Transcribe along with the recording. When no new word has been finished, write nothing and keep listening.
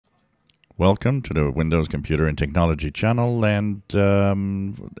Welcome to the Windows Computer and Technology channel, and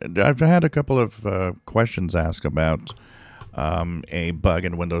I've had a couple of questions asked about a bug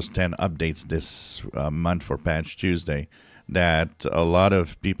in Windows 10 updates this month for Patch Tuesday that a lot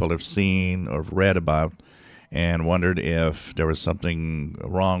of people have seen or read about and wondered if there was something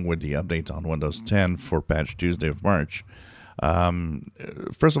wrong with the update on Windows 10 for Patch Tuesday of March.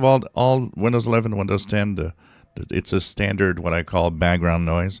 First of all Windows 11, Windows 10, it's a standard what I call background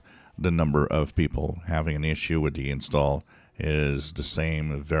noise. The number of people having an issue with the install is the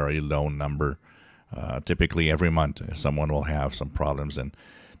same, a very low number. Typically every month someone will have some problems, and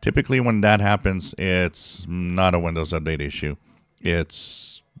typically when that happens, it's not a Windows update issue.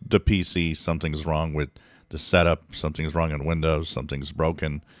 It's the PC, something's wrong with the setup, something's wrong in Windows, something's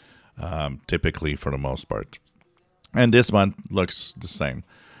broken, typically for the most part. And this month looks the same.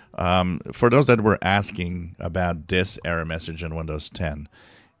 For those that were asking about this error message in Windows 10,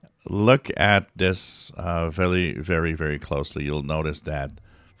 look at this very closely. You'll notice that,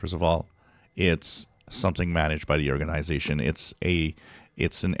 first of all, it's something managed by the organization. It's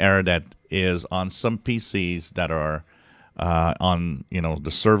an error that is on some PCs that are on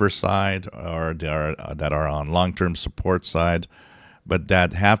the server side, or that are on long-term support side, but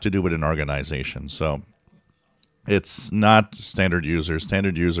that have to do with an organization. So it's not standard users.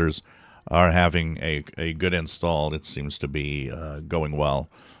 Standard users are having a good install. It seems to be going well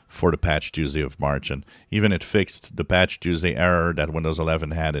for the Patch Tuesday of March, and even it fixed the Patch Tuesday error that Windows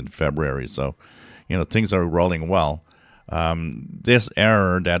 11 had in February. So, things are rolling well. This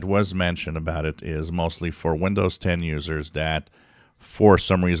error that was mentioned about it is mostly for Windows 10 users that, for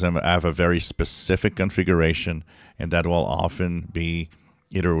some reason, have a very specific configuration, and that will often be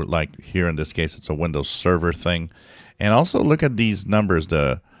either, like here in this case, it's a Windows Server thing. And also look at these numbers,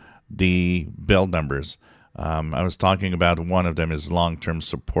 the build numbers. I was talking about one of them is long-term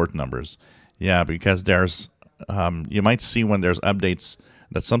support numbers. Yeah, because there's you might see when there's updates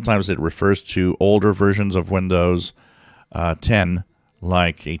that sometimes it refers to older versions of Windows 10,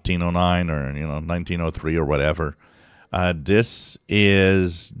 like 1809 or 1903 or whatever. This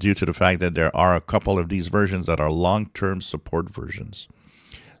is due to the fact that there are a couple of these versions that are long-term support versions.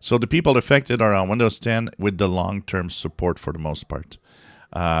 So the people affected are on Windows 10 with the long-term support for the most part.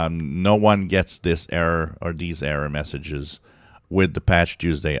 No one gets this error or these error messages with the Patch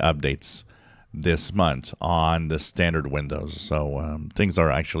Tuesday updates this month on the standard Windows. So things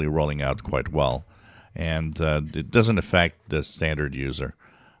are actually rolling out quite well, and it doesn't affect the standard user.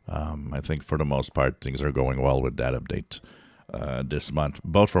 I think for the most part things are going well with that update this month,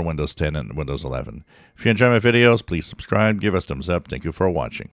 both for Windows 10 and Windows 11. If you enjoy my videos, please subscribe, give us thumbs up. Thank you for watching.